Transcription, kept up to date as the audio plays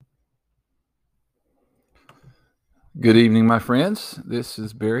Good evening, my friends. This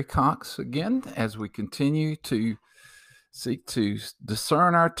is Barry Cox again as we continue to seek to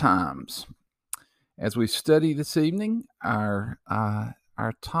discern our times. As we study this evening, our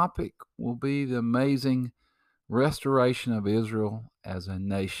topic will be the amazing restoration of Israel as a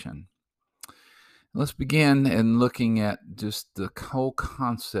nation. Let's begin in looking at just the whole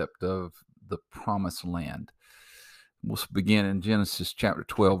concept of the promised land. We'll begin in Genesis chapter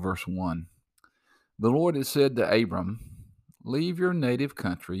 12, verse 1. The Lord had said to Abram, "Leave your native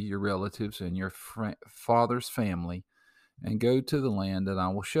country, your relatives, and your father's family, and go to the land that I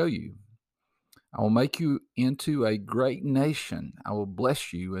will show you. I will make you into a great nation. I will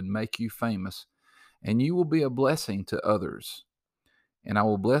bless you and make you famous, and you will be a blessing to others. And I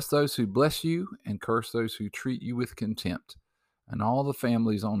will bless those who bless you, and curse those who treat you with contempt. And all the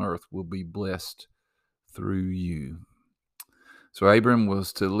families on earth will be blessed through you." So Abram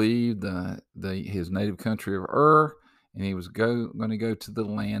was to leave his native country of Ur, and he was going to go to the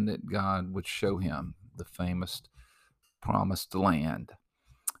land that God would show him, the famous promised land.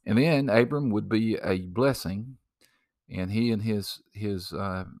 And then Abram would be a blessing, and he and his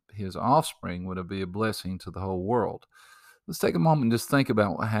offspring would be a blessing to the whole world. Let's take a moment and just think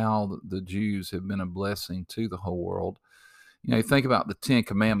about how the Jews have been a blessing to the whole world. You think about the Ten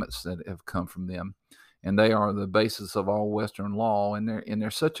Commandments that have come from them, and they are the basis of all Western law. And they're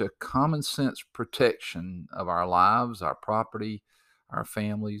such a common sense protection of our lives, our property, our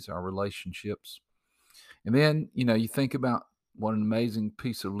families, our relationships. And then you think about what an amazing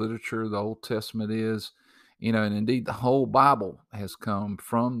piece of literature the Old Testament is. And indeed the whole Bible has come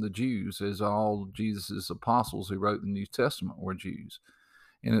from the Jews, as all Jesus's apostles who wrote the New Testament were Jews.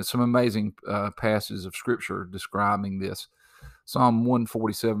 And it's some amazing passages of Scripture describing this. Psalm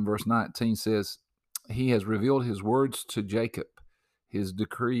 147, verse 19 says, "He has revealed his words to Jacob, his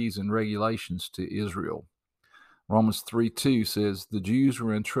decrees and regulations to Israel." Romans 3:2 says, "The Jews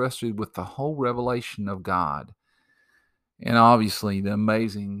were entrusted with the whole revelation of God." And obviously, the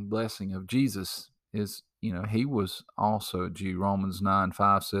amazing blessing of Jesus is, he was also a Jew. Romans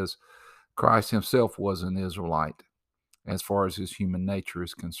 9:5 says, "Christ himself was an Israelite as far as his human nature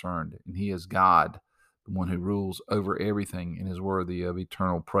is concerned, and he is God, the one who rules over everything and is worthy of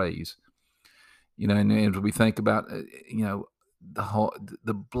eternal praise." And as we think about, the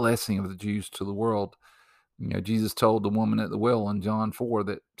blessing of the Jews to the world, Jesus told the woman at the well in John 4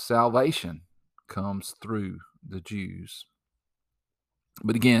 that salvation comes through the Jews.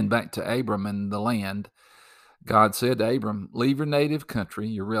 But again, back to Abram and the land, God said to Abram, "Leave your native country,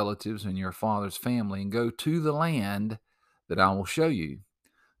 your relatives, and your father's family, and go to the land that I will show you."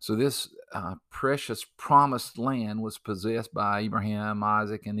 So this precious promised land was possessed by Abraham,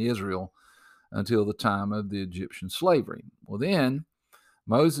 Isaac, and Israel until the time of the Egyptian slavery. Well, then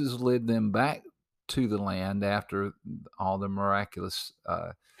Moses led them back to the land after all the miraculous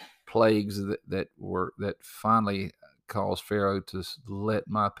plagues that finally caused Pharaoh to let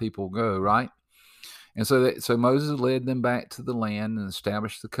my people go, right? And so Moses led them back to the land and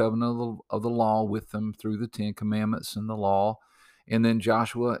established the covenant of the law with them through the Ten Commandments and the law. And then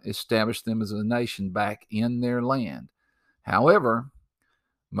Joshua established them as a nation back in their land. However,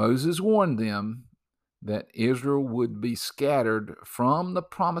 Moses warned them that Israel would be scattered from the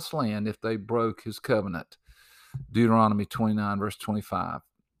promised land if they broke his covenant. Deuteronomy 29, verse 25.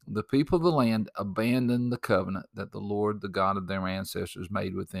 The people of the land abandoned the covenant that the Lord, the God of their ancestors,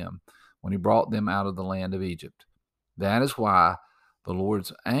 made with them when he brought them out of the land of Egypt. That is why the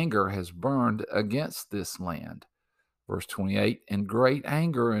Lord's anger has burned against this land. Verse 28, in great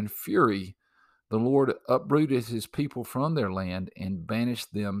anger and fury, the Lord uprooted his people from their land and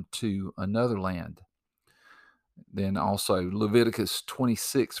banished them to another land. Then also Leviticus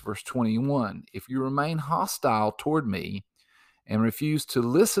 26, verse 21, if you remain hostile toward me and refuse to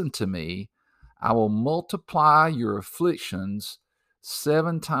listen to me, I will multiply your afflictions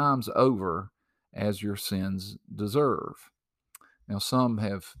 7 times over as your sins deserve. Now, some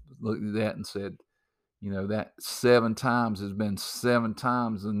have looked at that and said, that 7 times has been 7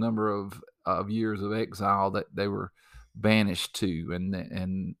 times the number of years of exile that they were banished to.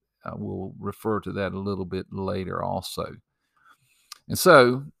 And we'll refer to that a little bit later also. And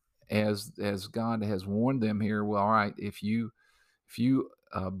so, as God has warned them here, well, all right, if you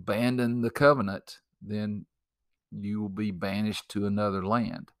abandon the covenant, then you will be banished to another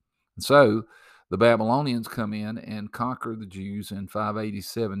land. And so the Babylonians come in and conquer the Jews in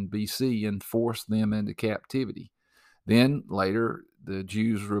 587 BC and force them into captivity. Then later, the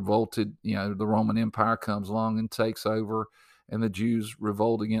Jews revolted. The Roman Empire comes along and takes over, and the Jews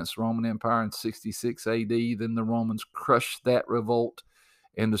revolt against the Roman Empire in 66 AD. Then the Romans crushed that revolt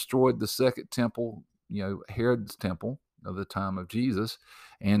and destroyed the Second Temple, Herod's temple of the time of Jesus,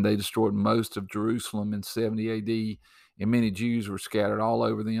 and they destroyed most of Jerusalem in 70 AD. And many Jews were scattered all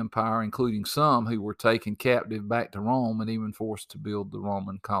over the empire, including some who were taken captive back to Rome and even forced to build the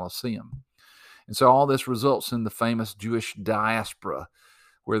Roman Colosseum. And so all this results in the famous Jewish diaspora,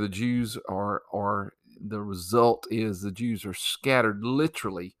 where the Jews the result is the Jews are scattered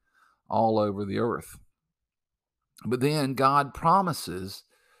literally all over the earth. But then God promises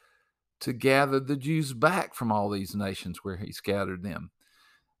to gather the Jews back from all these nations where he scattered them.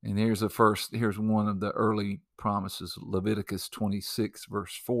 And here's one of the early promises, Leviticus 26,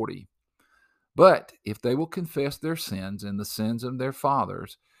 verse 40. But if they will confess their sins and the sins of their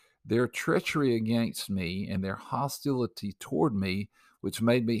fathers, their treachery against me and their hostility toward me, which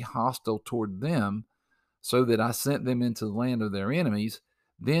made me hostile toward them, so that I sent them into the land of their enemies,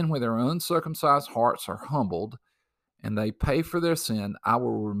 then when their uncircumcised hearts are humbled, and they pay for their sin, I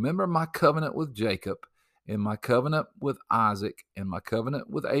will remember my covenant with Jacob, and my covenant with Isaac, and my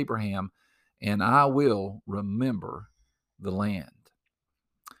covenant with Abraham, and I will remember the land.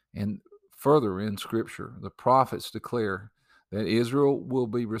 And further in Scripture, the prophets declare that Israel will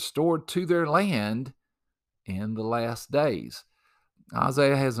be restored to their land in the last days.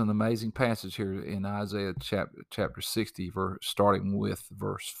 Isaiah has an amazing passage here in Isaiah chapter 60, starting with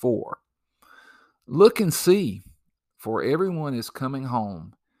verse 4. Look and see, for everyone is coming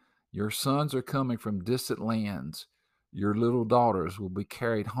home. Your sons are coming from distant lands. Your little daughters will be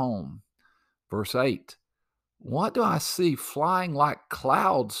carried home. Verse 8. What do I see flying like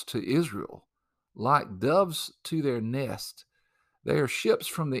clouds to Israel, like doves to their nest? They are ships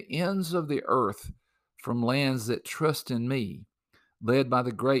from the ends of the earth, from lands that trust in me, led by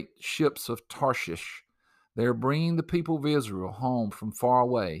the great ships of Tarshish. They are bringing the people of Israel home from far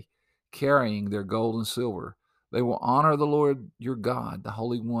away, carrying their gold and silver. They will honor the Lord your God, the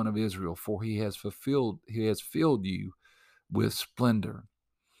Holy One of Israel, for he has filled you with splendor.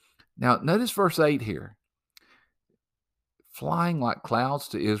 Now, notice verse 8 here. Flying like clouds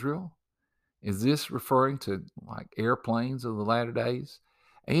to Israel. Is this referring to like airplanes of the latter days?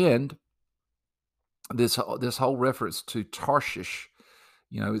 And this whole reference to Tarshish,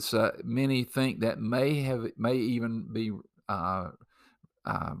 it's many think that may even be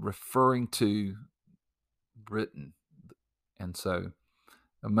referring to Britain. And so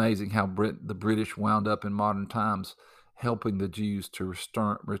amazing how the British wound up in modern times helping the Jews to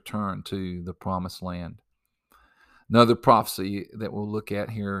return to the promised land. Another prophecy that we'll look at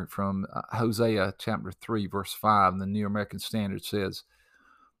here from Hosea chapter 3, verse 5, the New American Standard says,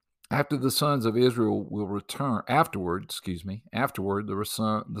 afterward, the sons of Israel will return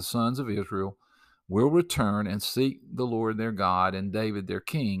and seek the Lord their God and David their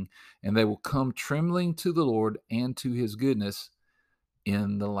king, and they will come trembling to the Lord and to his goodness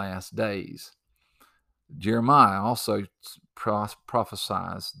in the last days. Jeremiah also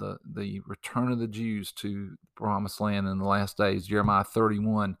prophesies the return of the Jews to the promised land in the last days. Jeremiah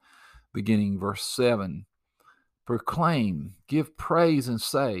 31, beginning verse 7. Proclaim, give praise, and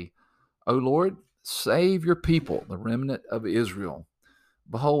say, O Lord, save your people, the remnant of Israel.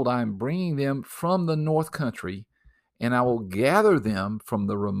 Behold, I am bringing them from the north country, and I will gather them from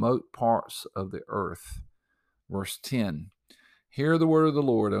the remote parts of the earth. Verse 10. Hear the word of the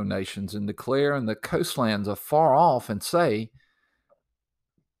Lord, O nations, and declare in the coastlands afar off, and say,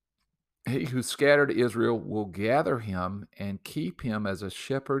 he who scattered Israel will gather him and keep him as a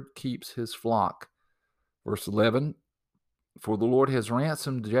shepherd keeps his flock. Verse 11. For the Lord has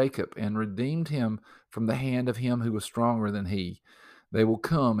ransomed Jacob and redeemed him from the hand of him who was stronger than he. They will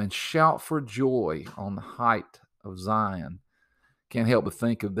come and shout for joy on the height of Zion. Can't help but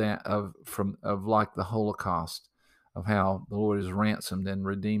think of that, of like the Holocaust, of how the Lord has ransomed and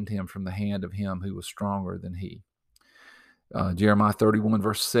redeemed him from the hand of him who was stronger than he. Jeremiah 31,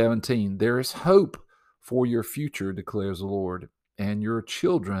 verse 17, there is hope for your future, declares the Lord, and your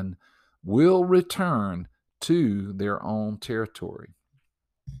children will return to their own territory.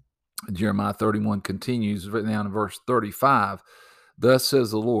 Jeremiah 31 continues down in verse 35. Thus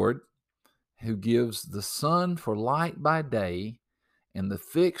says the Lord, who gives the sun for light by day, and the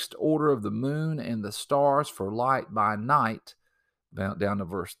fixed order of the moon and the stars for light by night, down to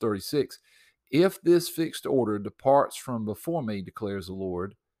verse 36. If this fixed order departs from before me, declares the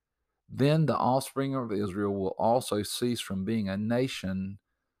Lord, then the offspring of Israel will also cease from being a nation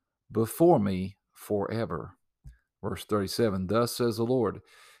before me forever. Verse 37, thus says the Lord,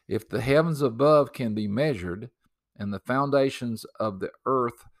 if the heavens above can be measured, and the foundations of the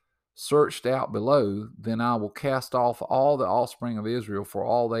earth searched out below, then I will cast off all the offspring of Israel for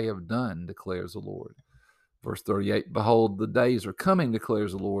all they have done, declares the Lord. Verse 38, behold, the days are coming,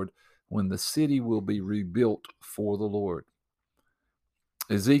 declares the Lord, when the city will be rebuilt for the Lord.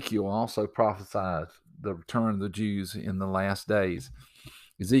 Ezekiel also prophesies the return of the Jews in the last days.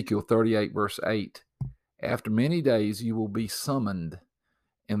 Ezekiel 38, verse 8, after many days you will be summoned.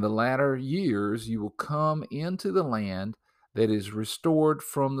 In the latter years you will come into the land that is restored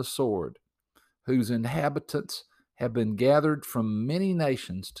from the sword, whose inhabitants have been gathered from many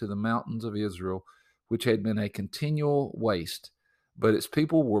nations to the mountains of Israel, which had been a continual waste. But its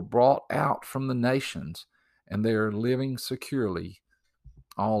people were brought out from the nations, and they are living securely,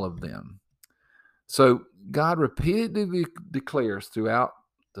 all of them. So God repeatedly declares throughout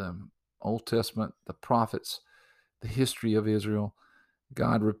the Old Testament, the prophets, the history of Israel,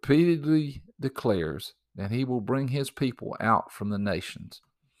 God repeatedly declares that he will bring his people out from the nations.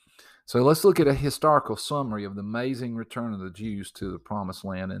 So let's look at a historical summary of the amazing return of the Jews to the Promised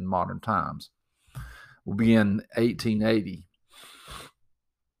Land in modern times. We'll begin 1880.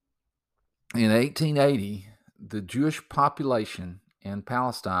 In 1880, the Jewish population in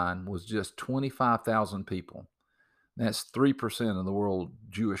Palestine was just 25,000 people. That's 3% of the world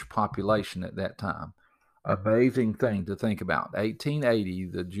Jewish population at that time. Amazing thing to think about. 1880,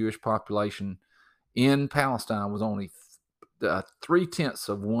 the Jewish population in Palestine was only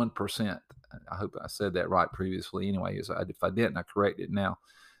 0.3%. I hope I said that right previously. Anyway, if I didn't, I correct it now.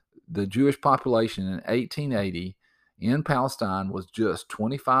 The Jewish population in 1880 in Palestine was just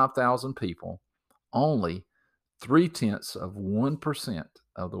 25,000 people, only 0.3%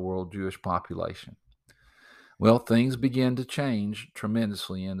 of the world Jewish population. Well, things began to change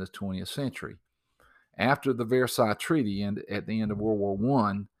tremendously in the 20th century. After the Versailles Treaty and at the end of World War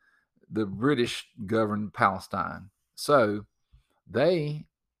I, the British governed Palestine. So they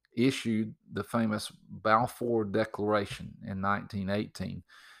issued the famous Balfour Declaration in 1918,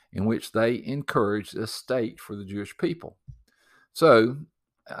 in which they encouraged a state for the Jewish people. So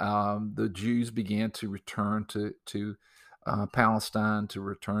the Jews began to return to Palestine, to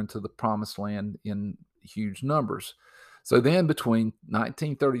return to the Promised Land in huge numbers. So then between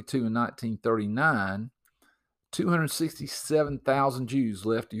 1932 and 1939, 267,000 Jews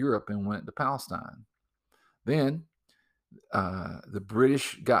left Europe and went to Palestine. Then the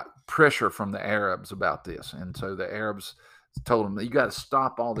British got pressure from the Arabs about this. And so the Arabs told them, you got to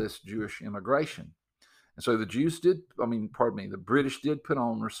stop all this Jewish immigration. And so the British did put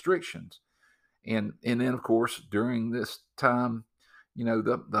on restrictions. And then, of course, during this time,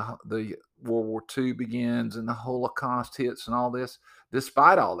 the World War II begins and the Holocaust hits and all this.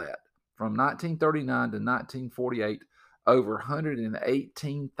 Despite all that, from 1939 to 1948, over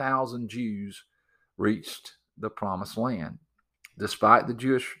 118,000 Jews reached the Promised Land, despite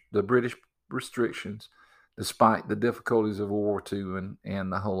the British restrictions, despite the difficulties of World War II and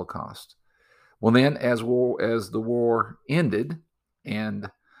the Holocaust. Well, then, as the war ended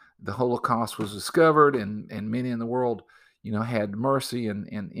and the Holocaust was discovered, and many in the world, had mercy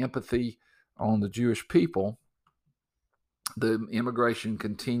and empathy on the Jewish people, the immigration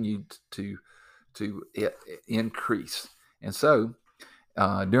continued to increase. And so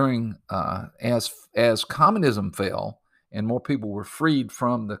as communism fell and more people were freed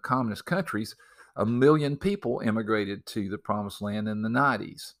from the communist countries, 1 million people immigrated to the Promised Land in the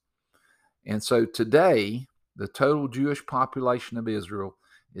 90s. And so today, the total Jewish population of Israel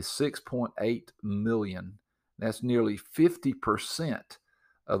is 6.8 million. That's nearly 50%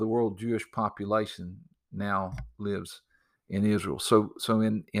 of the world Jewish population now lives in Israel. So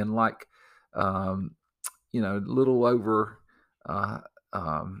in like a little over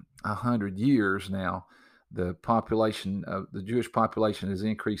 100 years now, the population of the Jewish population has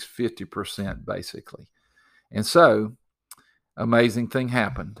increased 50% basically. And so, amazing thing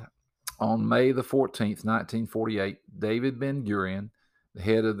happened. On May the 14th, 1948, David Ben-Gurion, the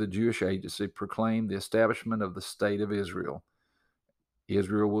head of the Jewish Agency, proclaimed the establishment of the State of Israel.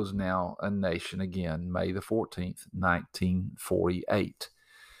 Israel was now a nation again, May the 14th, 1948.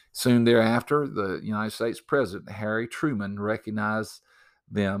 Soon thereafter, the United States President, Harry Truman, recognized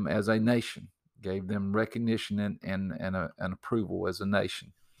them as a nation, gave them recognition and approval as a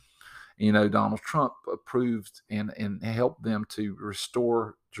nation. Donald Trump approved and helped them to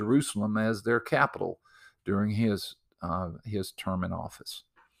restore Jerusalem as their capital during his term in office.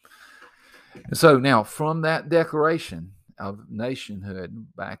 And so now, from that declaration of nationhood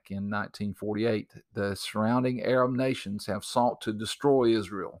back in 1948, the surrounding Arab nations have sought to destroy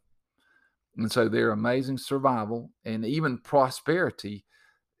Israel. And so their amazing survival and even prosperity,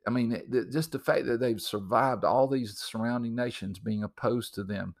 just the fact that they've survived all these surrounding nations being opposed to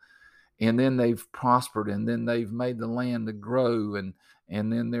them, and then they've prospered, and then they've made the land to grow, and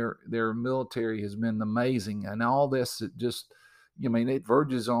then their military has been amazing, and all this, it just it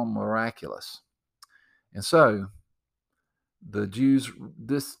verges on miraculous. And so the Jews,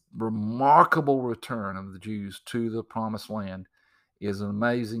 this remarkable return of the Jews to the promised land is an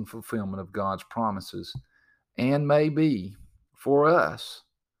amazing fulfillment of God's promises, and may be for us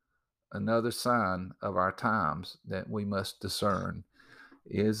another sign of our times that we must discern.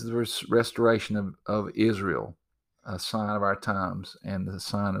 Is the restoration of Israel a sign of our times, and the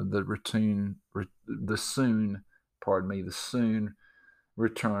sign of the soon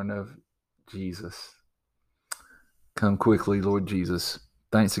return of Jesus? Come quickly, Lord Jesus.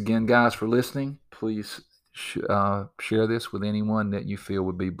 Thanks again, guys, for listening. Please share this with anyone that you feel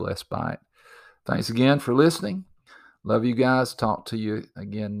would be blessed by it. Thanks again for listening. Love you guys. Talk to you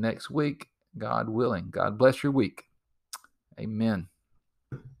again next week, God willing. God bless your week. Amen.